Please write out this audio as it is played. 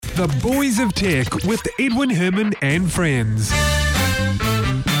The Boys of Tech with Edwin Herman and friends.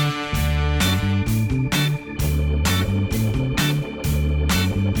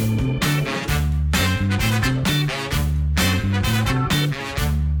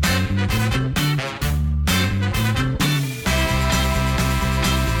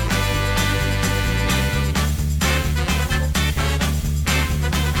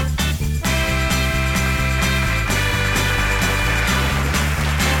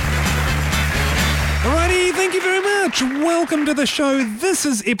 Welcome to the show. This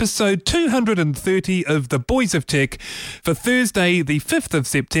is episode 230 of The Boys of Tech for Thursday, the 5th of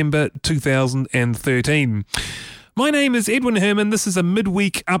September 2013. My name is Edwin Herman. This is a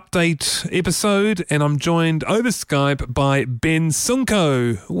midweek update episode, and I'm joined over Skype by Ben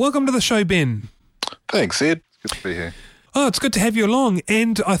Sunko. Welcome to the show, Ben. Thanks, Ed. Good to be here. Oh, it's good to have you along.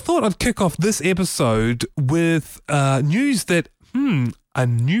 And I thought I'd kick off this episode with news that, a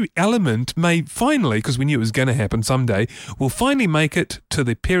new element may finally, because we knew it was going to happen someday, will finally make it to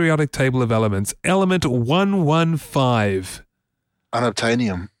the periodic table of elements. Element 115.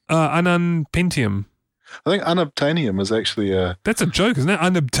 Unobtainium. Unpentium. I think unobtainium is actually a... That's a joke, isn't it?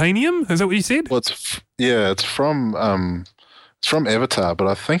 Unobtainium? Is that what you said? Well, it's from Avatar, but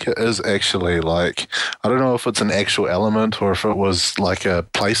I think it is actually like... I don't know if it's an actual element or if it was like a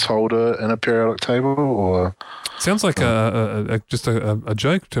placeholder in a periodic table or... Sounds like just a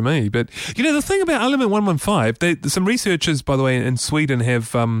joke to me. But, you know, the thing about element 115, some researchers, by the way, in Sweden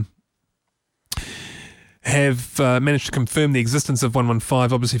have managed to confirm the existence of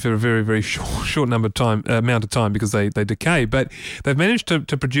 115, obviously for a very, very short amount of time because they decay. But they've managed to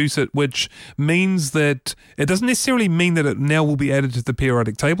produce it, which means that it doesn't necessarily mean that it now will be added to the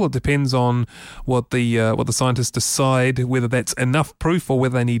periodic table. It depends on what the scientists decide, whether that's enough proof or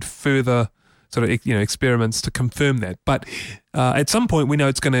whether they need further sort of, experiments to confirm that. But at some point, we know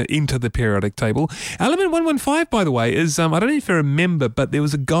it's going to enter the periodic table. Element 115, by the way, is, I don't know if you remember, but there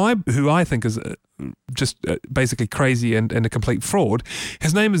was a guy who I think is just basically crazy and a complete fraud.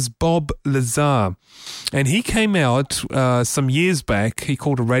 His name is Bob Lazar. And he came out some years back, he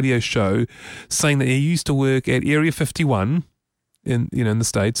called a radio show, saying that he used to work at Area 51 in the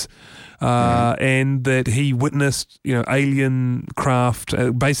States, and that he witnessed, alien craft.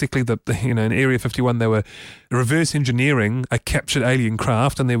 Basically, in Area 51, they were reverse engineering a captured alien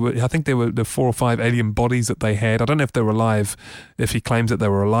craft, and I think there were the 4 or 5 alien bodies that they had. I don't know if they were alive, if he claims that they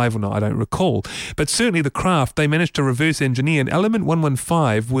were alive or not, I don't recall. But certainly the craft, they managed to reverse engineer, and element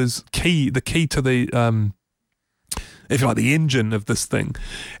 115 was the key to the... if you like, the engine of this thing.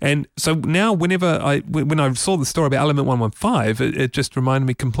 And so now when I saw the story about element 115, it just reminded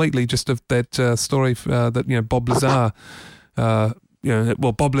me completely just of that story that, Bob Lazar,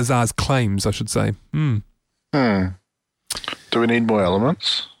 Bob Lazar's claims, I should say. Do we need more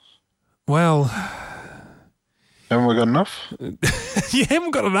elements? Well... Haven't we got enough? You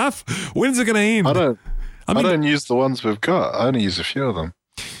haven't got enough? When's it going to end? I don't use the ones we've got. I only use a few of them.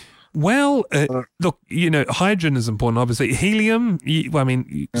 Well, look, hydrogen is important, obviously. Helium,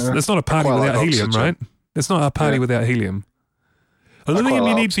 it's not a party without helium, oxygen. Right? It's not a party without helium. Aluminum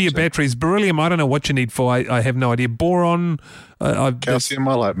you need oxygen. For your batteries. Beryllium, I don't know what you need for. I have no idea. Boron. Calcium,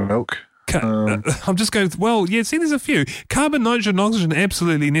 I like milk. I'm just going, there's a few. Carbon, nitrogen, oxygen,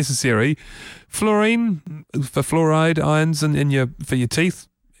 absolutely necessary. Fluorine, for fluoride, ions for your teeth,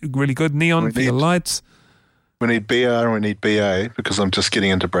 really good. Neon for your lights. We need BR and we need BA because I'm just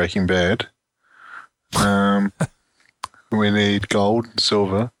getting into Breaking Bad. We need gold and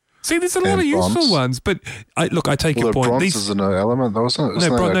silver. See, there's a lot of useful ones, but I take your point. Bronze is an element, though, isn't it?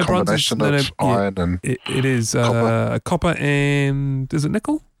 Isn't it a combination of iron and it is copper and is it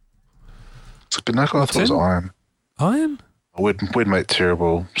nickel? Is it nickel? I thought it was iron. Iron? We'd make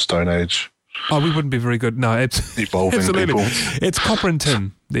terrible Stone Age. Oh, we wouldn't be very good. No, it's evolving absolutely. People. It's copper and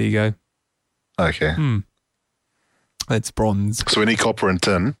tin. There you go. Okay. It's bronze. So we need copper and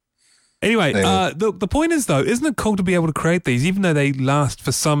tin. Anyway, the point is, though, isn't it cool to be able to create these, even though they last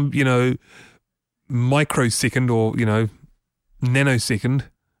for some, microsecond or, nanosecond?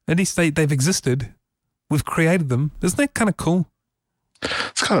 At least they've existed. We've created them. Isn't that kind of cool?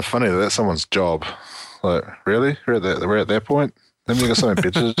 It's kind of funny that that's someone's job. Like, really? We're at that point? Then we got something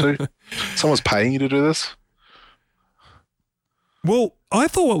better to do? Someone's paying you to do this? Well, I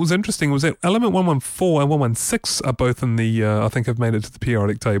thought what was interesting was that element 114 and 116 are both in the, I think have made it to the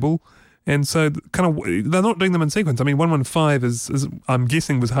periodic table. And so they're not doing them in sequence. I mean, 115 is I'm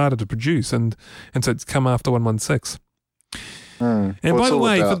guessing, was harder to produce. And so it's come after 116. And by the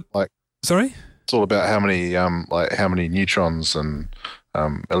way... Sorry? It's all about how many neutrons and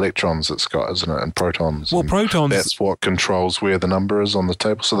electrons it's got, isn't it, and protons. Well, and protons. That's what controls where the number is on the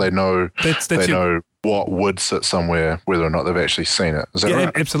table, so they know know what would sit somewhere, whether or not they've actually seen it. Is that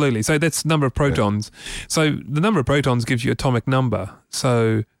right? Absolutely. So that's number of protons. Yeah. So the number of protons gives you atomic number.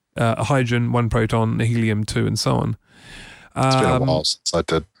 So a hydrogen, 1 proton, a helium, 2, and so on. It's been a while since I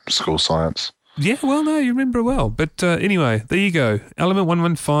did school science. Yeah, well, no, you remember it well. But anyway, there you go. Element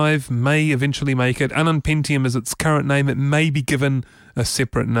 115 may eventually make it. Ununpentium is its current name. It may be given a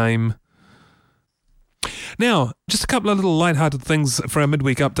separate name. Now, just a couple of little lighthearted things for our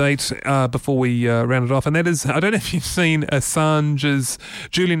midweek update before we round it off. And that is, I don't know if you've seen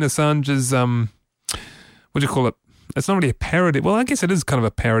Julian Assange's, what do you call it? It's not really a parody. Well, I guess it is kind of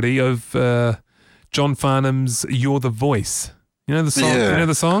a parody of John Farnham's You're the Voice. You know the song? Yeah. You know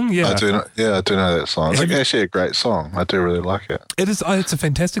the song? Yeah. I do know that song. It's actually a great song. I do really like it. It is. It's a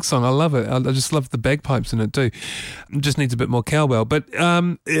fantastic song. I love it. I just love the bagpipes in it too. It just needs a bit more cowbell. But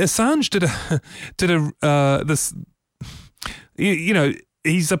Assange this. You know,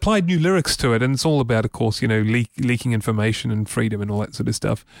 he's applied new lyrics to it, and it's all about, of course, you know, leaking information and freedom and all that sort of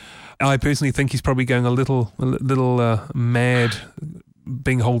stuff. I personally think he's probably going a little mad,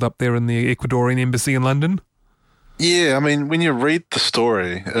 being holed up there in the Ecuadorian embassy in London. Yeah, I mean, when you read the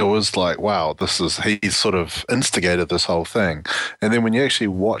story, it was like, wow, he's sort of instigated this whole thing. And then when you actually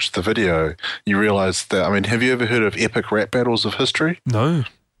watch the video, you realize that, I mean, have you ever heard of epic rap battles of history? No.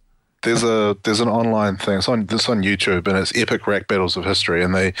 There's an online thing. It's on YouTube, and it's epic rap battles of history.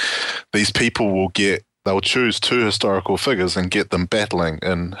 And these people they'll choose 2 historical figures and get them battling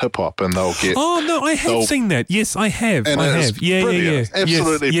in hip hop, and they'll get. Oh no, I have seen that. Yes, I have. And I have. Yeah, brilliant.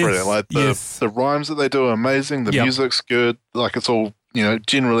 Absolutely yes, brilliant. Like the rhymes that they do are amazing. The music's good. Like, it's all, you know,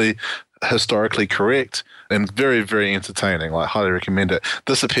 generally historically correct and very, very entertaining. Like, highly recommend it.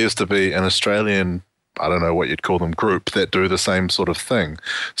 This appears to be an Australian, I don't know what you'd call them, group that do the same sort of thing.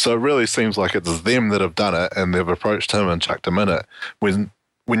 So it really seems like it's them that have done it, and they've approached him and chucked him in it.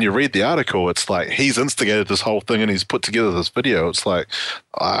 When you read the article, it's like he's instigated this whole thing and he's put together this video. It's like,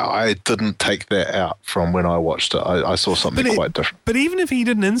 I didn't take that out from when I watched it. I saw something quite different. But even if he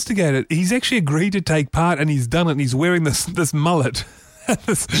didn't instigate it, he's actually agreed to take part, and he's done it, and he's wearing this mullet.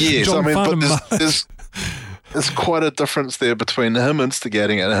 Yes, John but there's quite a difference there between him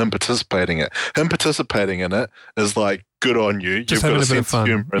instigating it and him participating in it. Him participating in it is like, good on you. Just You've got having a a bit of sense of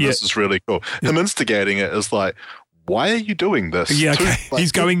humor, and this is really cool. Him instigating it is like, why are you doing this? Yeah, okay.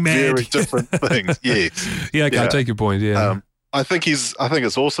 He's going mad. Very different things. Yes. Yeah, okay, I take your point. Yeah. I think it's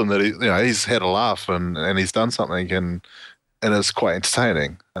awesome that he's had a laugh and he's done something and it's quite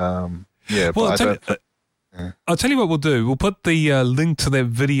entertaining. Yeah, well, but I'll tell you what we'll do. We'll put the link to that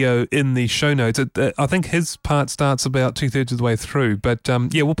video in the show notes. I think his part starts about 2/3 of the way through, but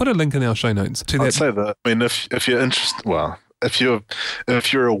yeah, we'll put a link in our show notes to that. I'd say that. I mean, if you're interested, well, if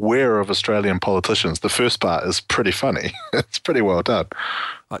you're aware of Australian politicians, the first part is pretty funny. It's pretty well done.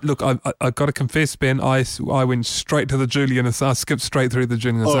 Look, I got to confess, Ben, I went straight to the Julian Assange. I skipped straight through the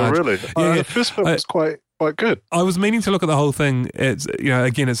Julian Assange. Oh, really? Yeah, the first part was quite good. I was meaning to look at the whole thing,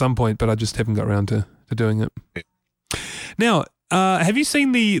 again at some point, but I just haven't got around to doing it. Yeah. Now, have you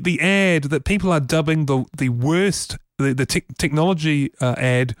seen the ad that people are dubbing the worst, the technology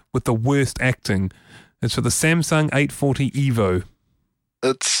ad with the worst acting? It's for the Samsung 840 Evo.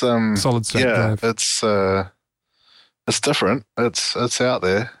 It's solid state drive. It's different. It's out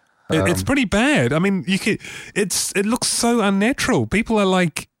there. It's pretty bad. I mean, it looks so unnatural. People are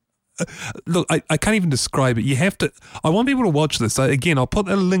like, look, I can't even describe it. You have to. I want people to watch this. So again, I'll put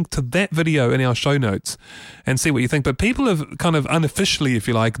a link to that video in our show notes and see what you think. But people have kind of unofficially, if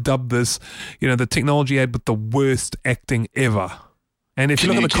you like, dubbed this, the technology ad with the worst acting ever. And if you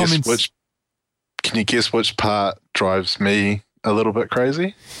look at the comments. Can you guess which part drives me a little bit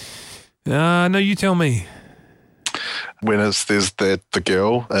crazy? No, you tell me. When there's the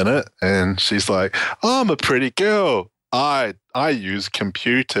girl in it, and she's like, "I'm a pretty girl. I use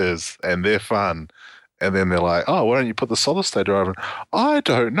computers, and they're fun." And then they're like, "Oh, why don't you put the solid state drive in?" "I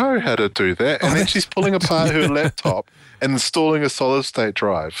don't know how to do that." And then she's pulling apart her laptop and installing a solid state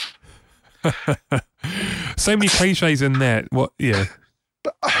drive. So many cliches in that. What? Yeah.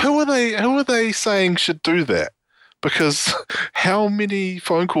 But who are they saying should do that? Because how many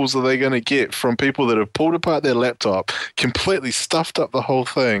phone calls are they going to get from people that have pulled apart their laptop, completely stuffed up the whole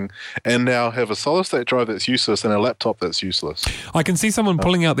thing, and now have a solid state drive that's useless and a laptop that's useless? I can see someone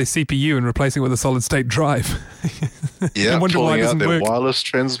pulling out their CPU and replacing it with a solid state drive. Yeah, pulling out their wireless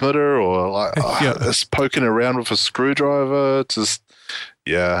transmitter, or it's poking around with a screwdriver.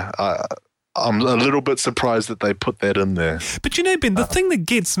 I'm a little bit surprised that they put that in there. But you know, Ben, the thing that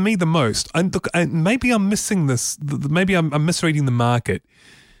gets me the most, and look, and maybe I'm missing this, maybe I'm misreading the market,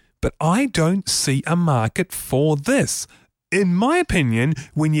 but I don't see a market for this. In my opinion,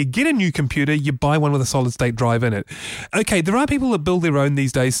 when you get a new computer, you buy one with a solid state drive in it. Okay, there are people that build their own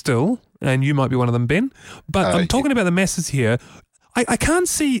these days still, and you might be one of them, Ben, but I'm talking about the masses here. I can't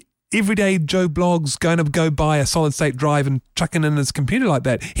see everyday Joe Bloggs going to go buy a solid state drive and chucking in his computer like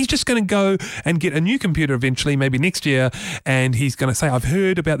that. He's just going to go and get a new computer eventually, maybe next year, and he's going to say, I've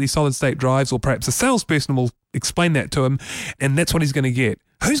heard about these solid state drives, or perhaps a salesperson will explain that to him, and that's what he's going to get.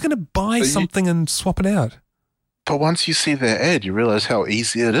 Who's going to buy something and swap it out? But once you see their ad, you realize how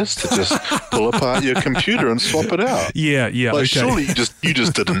easy it is to just pull apart your computer and swap it out. Yeah, like, okay. Surely you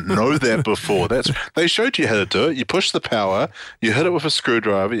just didn't know that before. They showed you how to do it. You push the power, you hit it with a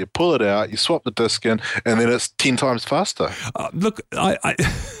screwdriver, you pull it out, you swap the disc in, and then it's 10 times faster. Look, what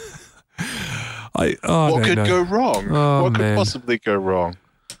could go wrong? What could possibly go wrong?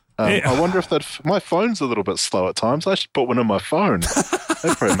 I wonder if my phone's a little bit slow at times. I should put one in my phone.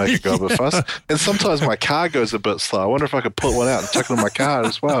 That'd probably make it go a bit fast. And sometimes my car goes a bit slow. I wonder if I could put one out and chuck it in my car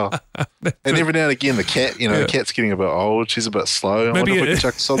as well. And every now and again, the cat, the cat's getting a bit old. She's a bit slow. I wonder if we can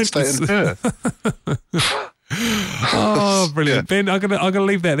chuck solid state in her. Oh, brilliant. Ben, I'm gonna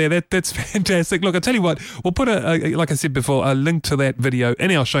leave that there. That's fantastic. Look, I'll tell you what, we'll put like I said before, a link to that video in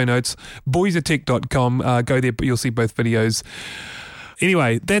our show notes, boysatech.com. Go there, you'll see both videos.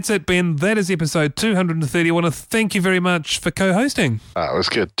 Anyway, that's it, Ben. That is episode 230. I want to thank you very much for co-hosting. It was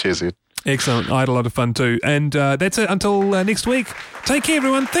good. Cheers, Ed. Excellent. I had a lot of fun too. And that's it until next week. Take care,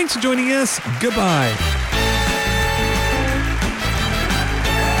 everyone. Thanks for joining us. Goodbye.